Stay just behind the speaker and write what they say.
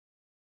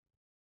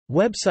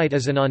WebCite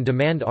is an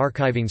on-demand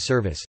archiving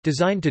service,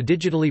 designed to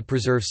digitally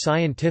preserve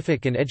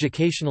scientific and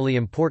educationally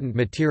important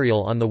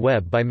material on the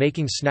web by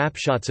making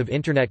snapshots of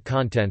Internet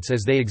contents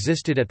as they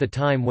existed at the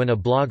time when a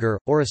blogger,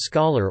 or a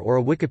scholar or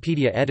a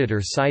Wikipedia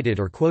editor cited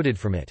or quoted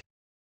from it.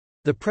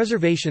 The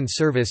preservation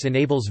service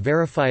enables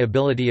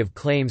verifiability of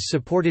claims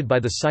supported by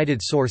the cited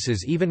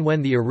sources even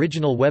when the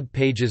original web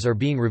pages are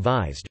being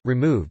revised,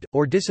 removed,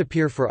 or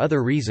disappear for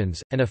other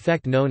reasons, an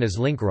effect known as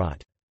link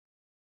rot.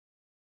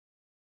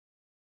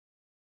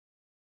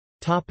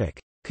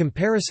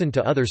 Comparison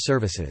to other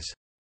services.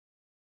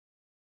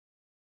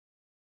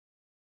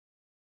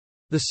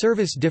 The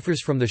service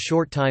differs from the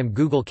short-time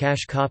Google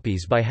Cache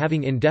copies by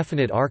having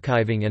indefinite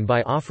archiving and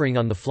by offering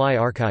on-the-fly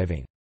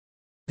archiving.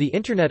 The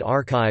Internet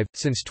Archive,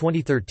 since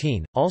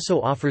 2013,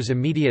 also offers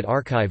immediate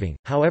archiving,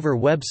 however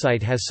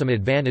WebCite has some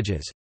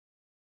advantages.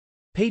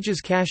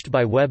 Pages cached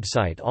by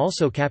WebCite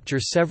also capture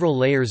several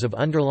layers of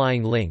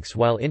underlying links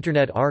while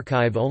Internet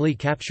Archive only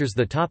captures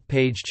the top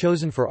page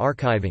chosen for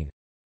archiving.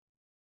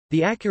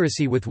 The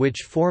accuracy with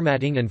which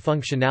formatting and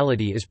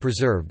functionality is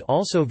preserved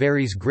also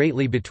varies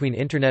greatly between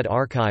Internet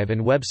Archive and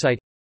WebCite.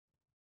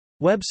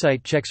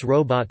 WebCite checks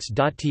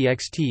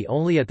robots.txt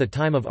only at the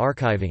time of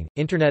archiving,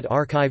 Internet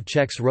Archive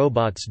checks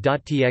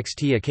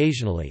robots.txt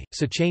occasionally,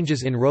 so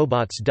changes in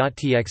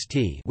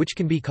robots.txt, which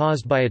can be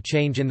caused by a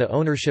change in the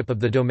ownership of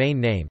the domain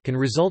name, can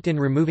result in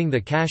removing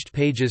the cached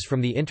pages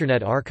from the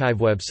Internet Archive.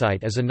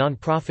 WebCite is a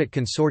non-profit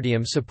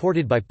consortium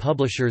supported by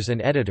publishers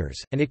and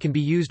editors, and it can be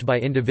used by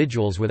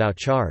individuals without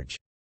charge.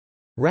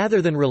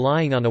 Rather than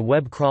relying on a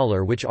web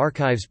crawler which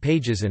archives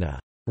pages in a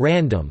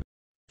random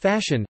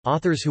fashion,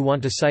 authors who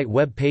want to cite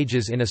web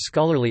pages in a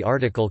scholarly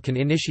article can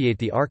initiate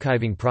the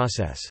archiving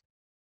process.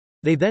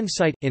 They then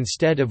cite,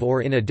 instead of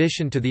or in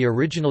addition to the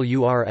original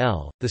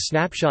URL, the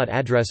snapshot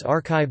address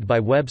archived by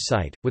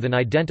WebCite, with an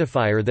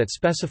identifier that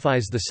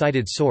specifies the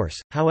cited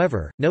source.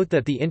 However, note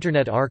that the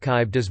Internet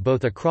Archive does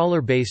both a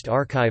crawler-based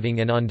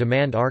archiving and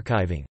on-demand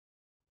archiving.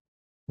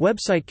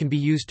 WebCite can be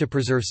used to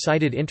preserve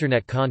cited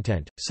Internet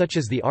content, such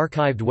as the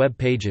archived web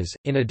pages,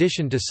 in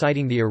addition to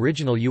citing the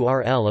original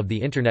URL of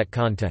the Internet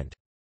content.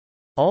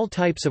 All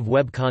types of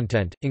web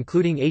content,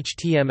 including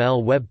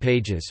HTML web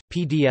pages,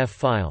 PDF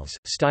files,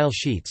 style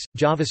sheets,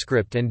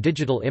 JavaScript and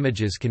digital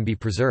images can be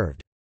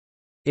preserved.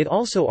 It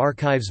also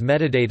archives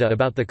metadata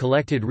about the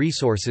collected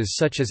resources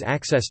such as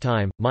access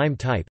time, MIME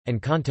type,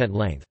 and content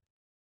length.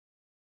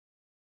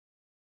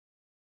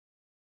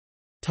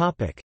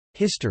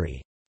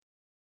 History.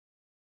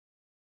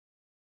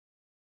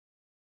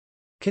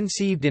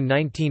 Conceived in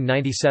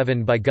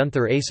 1997 by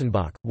Gunther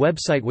Eisenbach,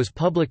 WebCite was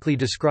publicly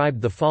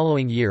described the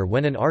following year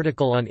when an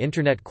article on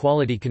Internet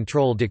Quality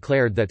Control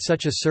declared that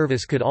such a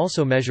service could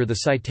also measure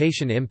the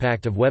citation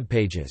impact of web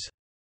pages.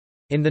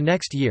 In the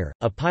next year,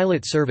 a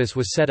pilot service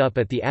was set up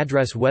at the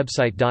address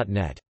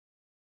website.net.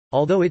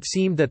 Although it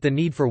seemed that the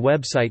need for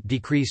WebCite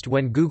decreased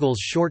when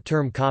Google's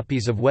short-term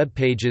copies of web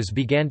pages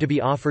began to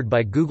be offered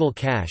by Google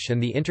Cache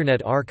and the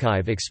Internet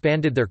Archive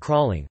expanded their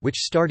crawling, which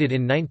started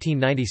in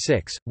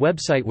 1996,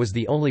 WebCite was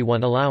the only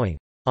one allowing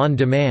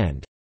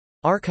on-demand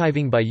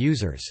archiving by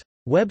users.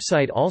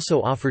 WebCite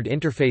also offered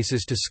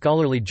interfaces to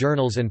scholarly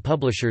journals and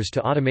publishers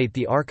to automate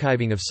the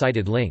archiving of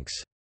cited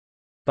links.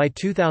 By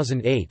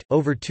 2008,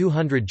 over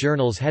 200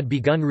 journals had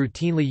begun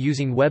routinely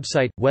using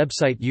WebCite.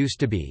 WebCite used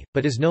to be,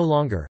 but is no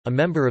longer, a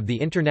member of the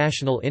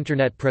International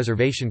Internet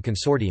Preservation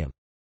Consortium.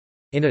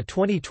 In a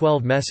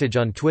 2012 message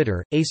on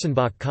Twitter,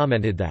 Eisenbach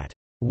commented that,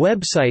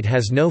 "WebCite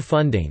has no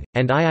funding,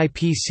 and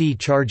IIPC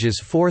charges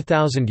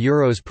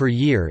 €4,000 per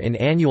year in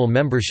annual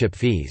membership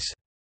fees."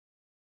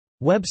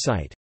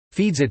 WebCite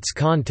feeds its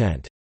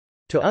content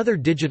to other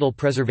digital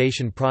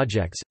preservation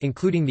projects,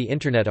 including the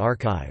Internet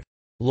Archive.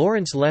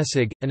 Lawrence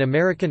Lessig, an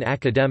American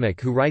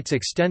academic who writes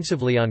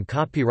extensively on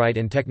copyright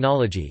and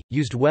technology,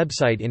 used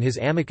WebCite in his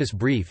amicus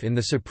brief in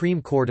the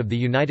Supreme Court of the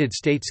United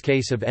States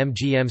case of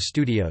MGM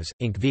Studios,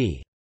 Inc.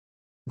 v.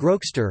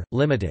 Grokster,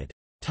 Limited.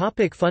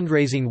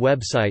 Fundraising.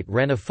 WebCite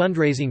ran a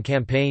fundraising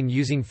campaign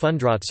using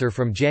Fundraiser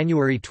from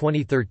January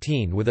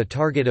 2013 with a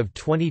target of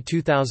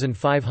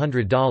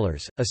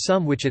 $22,500, a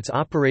sum which its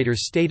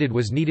operators stated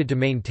was needed to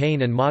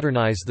maintain and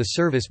modernize the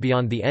service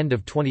beyond the end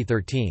of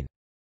 2013.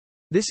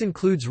 This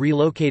includes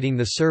relocating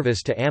the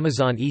service to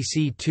Amazon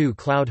EC2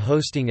 cloud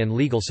hosting and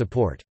legal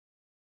support.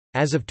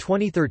 As of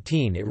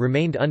 2013 it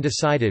remained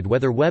undecided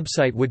whether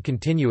WebCite would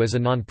continue as a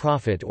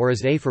non-profit or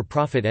as a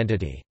for-profit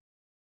entity.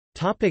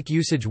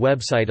 Usage.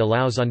 WebCite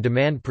allows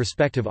on-demand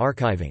prospective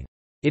archiving.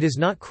 It is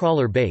not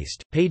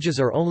crawler-based, pages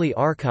are only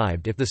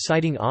archived if the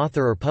citing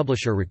author or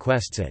publisher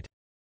requests it.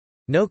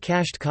 No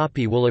cached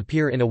copy will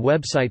appear in a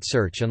WebCite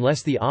search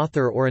unless the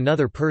author or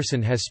another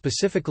person has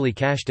specifically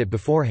cached it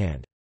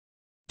beforehand.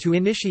 To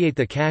initiate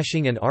the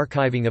caching and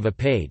archiving of a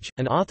page,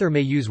 an author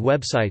may use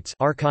WebCite's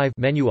archive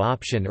menu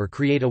option or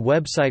create a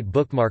website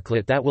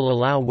bookmarklet that will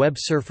allow web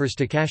surfers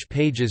to cache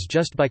pages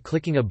just by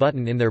clicking a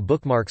button in their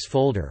bookmarks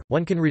folder.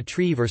 One can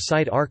retrieve or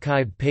cite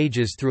archived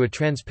pages through a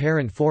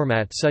transparent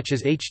format such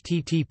as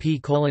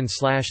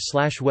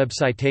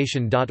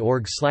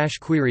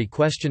http://webcitation.org/query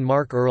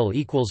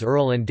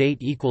 $URL and date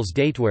equals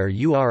date, where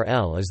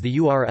URL is the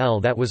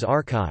URL that was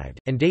archived,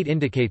 and date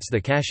indicates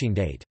the caching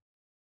date.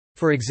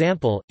 For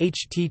example,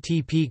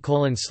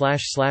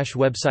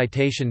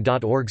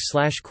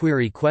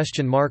 http://webcitation.org/query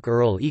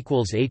 $URL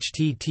equals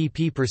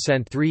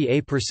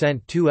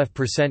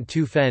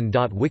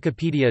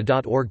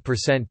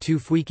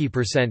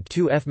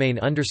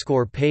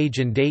http://3a%2f%2fen.wikipedia.org%2fmain_page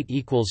and date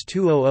equals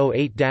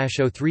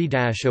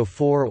 2008-03-04,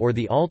 or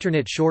the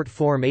alternate short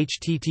form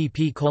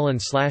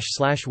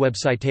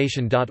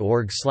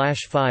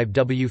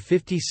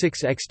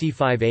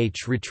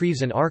http://webcitation.org/5w56xt5h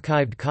retrieves an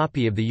archived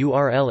copy of the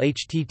URL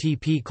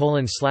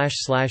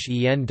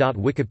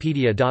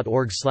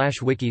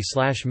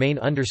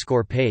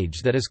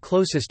http://en.wikipedia.org/wiki/main_page that is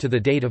closest to the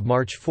date of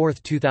March 4,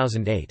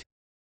 2008.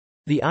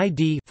 The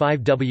ID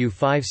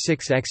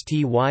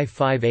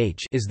 5w56xty5h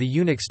is the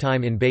Unix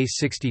time in base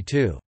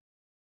 62.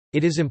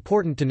 It is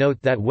important to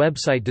note that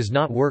WebCite does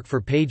not work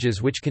for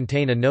pages which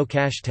contain a no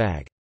cache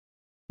tag.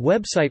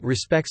 WebCite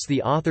respects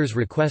the author's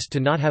request to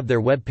not have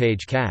their web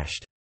page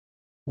cached.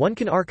 One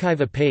can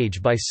archive a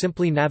page by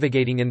simply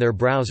navigating in their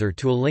browser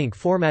to a link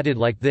formatted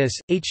like this: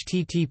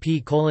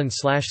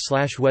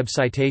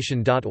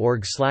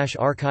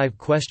 http://webcitation.org/archive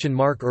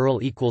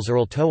 $URL equals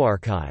URL to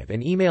archive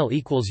and email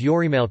equals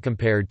your email.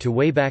 Compared to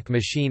Wayback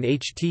Machine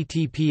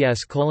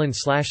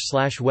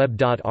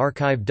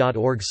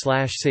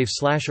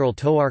https://web.archive.org/save/URL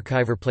to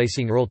archive,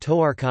 replacing URL to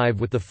archive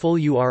with the full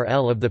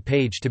URL of the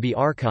page to be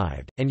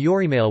archived, and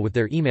your email with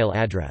their email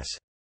address.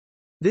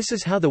 This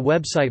is how the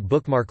website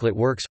bookmarklet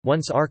works.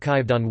 Once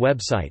archived on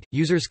WebCite,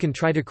 users can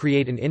try to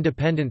create an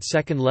independent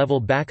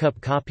second-level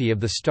backup copy of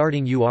the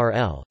starting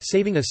URL,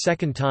 saving a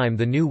second time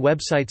the new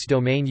website's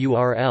domain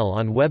URL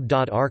on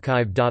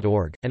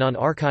web.archive.org, and on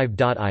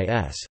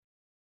archive.is.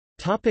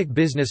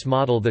 Business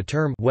model. The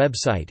term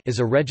website is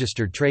a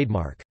registered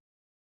trademark.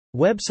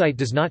 WebCite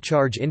does not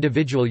charge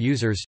individual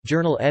users,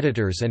 journal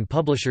editors and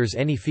publishers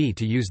any fee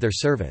to use their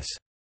service.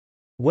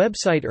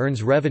 WebCite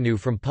earns revenue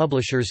from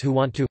publishers who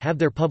want to have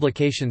their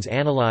publications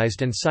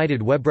analyzed and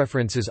cited web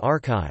references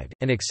archived,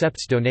 and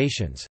accepts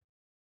donations.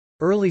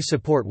 Early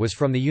support was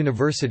from the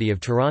University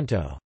of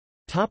Toronto.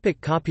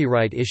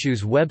 Copyright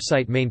issues.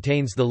 WebCite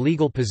maintains the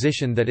legal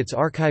position that its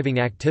archiving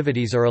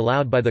activities are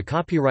allowed by the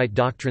copyright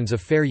doctrines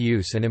of fair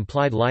use and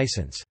implied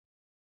license.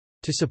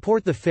 To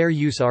support the fair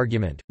use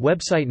argument,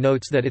 WebCite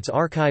notes that its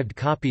archived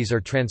copies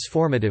are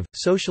transformative,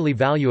 socially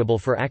valuable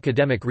for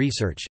academic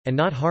research, and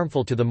not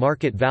harmful to the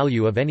market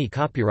value of any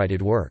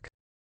copyrighted work.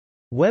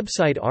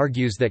 WebCite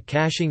argues that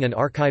caching and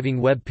archiving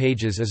web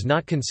pages is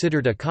not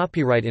considered a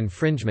copyright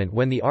infringement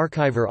when the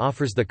archiver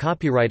offers the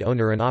copyright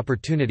owner an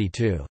opportunity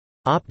to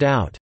opt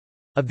out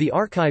of the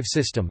archive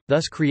system,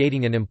 thus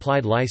creating an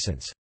implied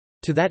license.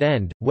 To that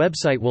end,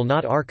 WebCite will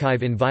not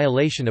archive in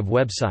violation of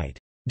WebCite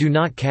 "do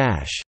not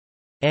cache"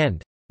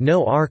 and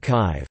 "no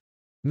archive"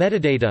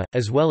 metadata,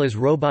 as well as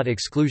robot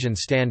exclusion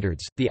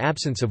standards, the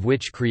absence of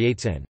which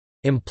creates an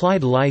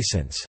implied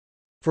license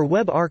for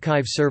web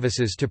archive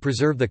services to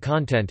preserve the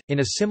content. In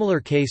a similar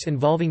case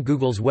involving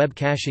Google's web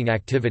caching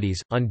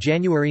activities, on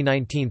January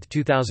 19,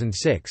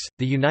 2006,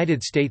 the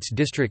United States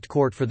District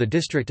Court for the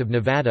District of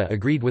Nevada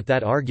agreed with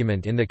that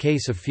argument in the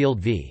case of Field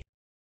v.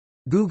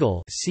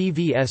 Google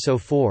CVS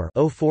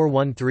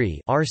 04-0413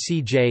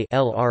 RCJ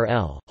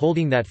LRL,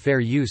 holding that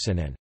fair use and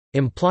an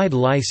implied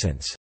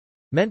license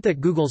meant that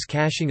Google's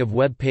caching of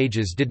web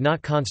pages did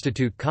not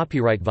constitute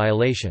copyright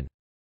violation.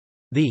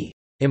 The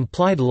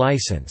implied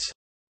license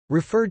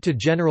referred to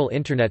general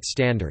Internet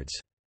standards.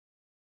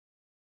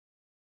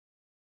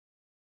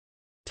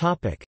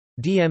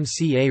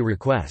 DMCA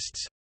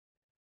requests.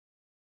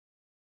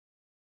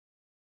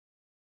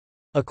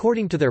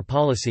 According to their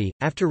policy,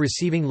 after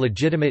receiving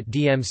legitimate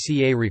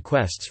DMCA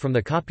requests from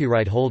the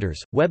copyright holders,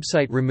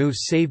 WebCite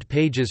removes saved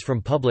pages from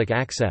public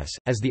access,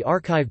 as the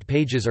archived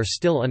pages are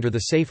still under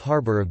the safe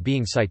harbor of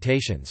being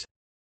citations.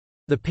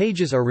 The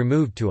pages are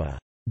removed to a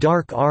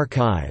dark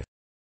archive,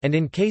 and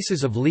in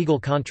cases of legal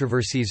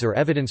controversies or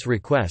evidence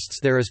requests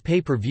there is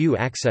pay-per-view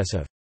access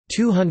of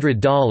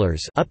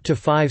 $200 up to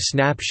 5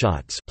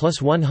 snapshots plus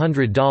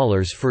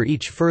 $100 for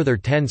each further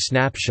 10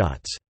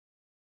 snapshots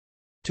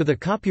to the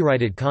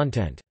copyrighted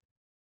content.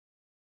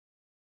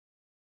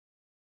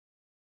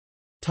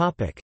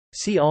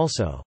 See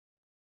also: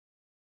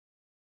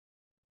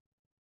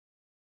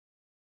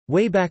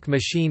 Wayback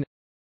Machine,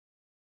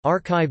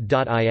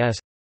 Archive.is,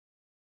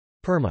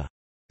 Perma.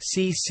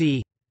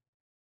 CC.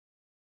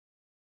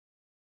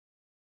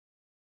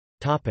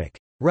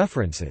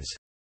 References.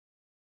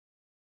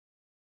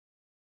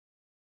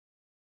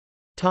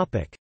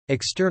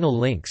 External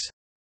links.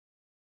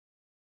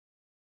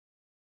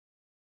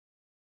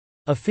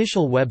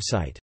 Official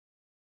website.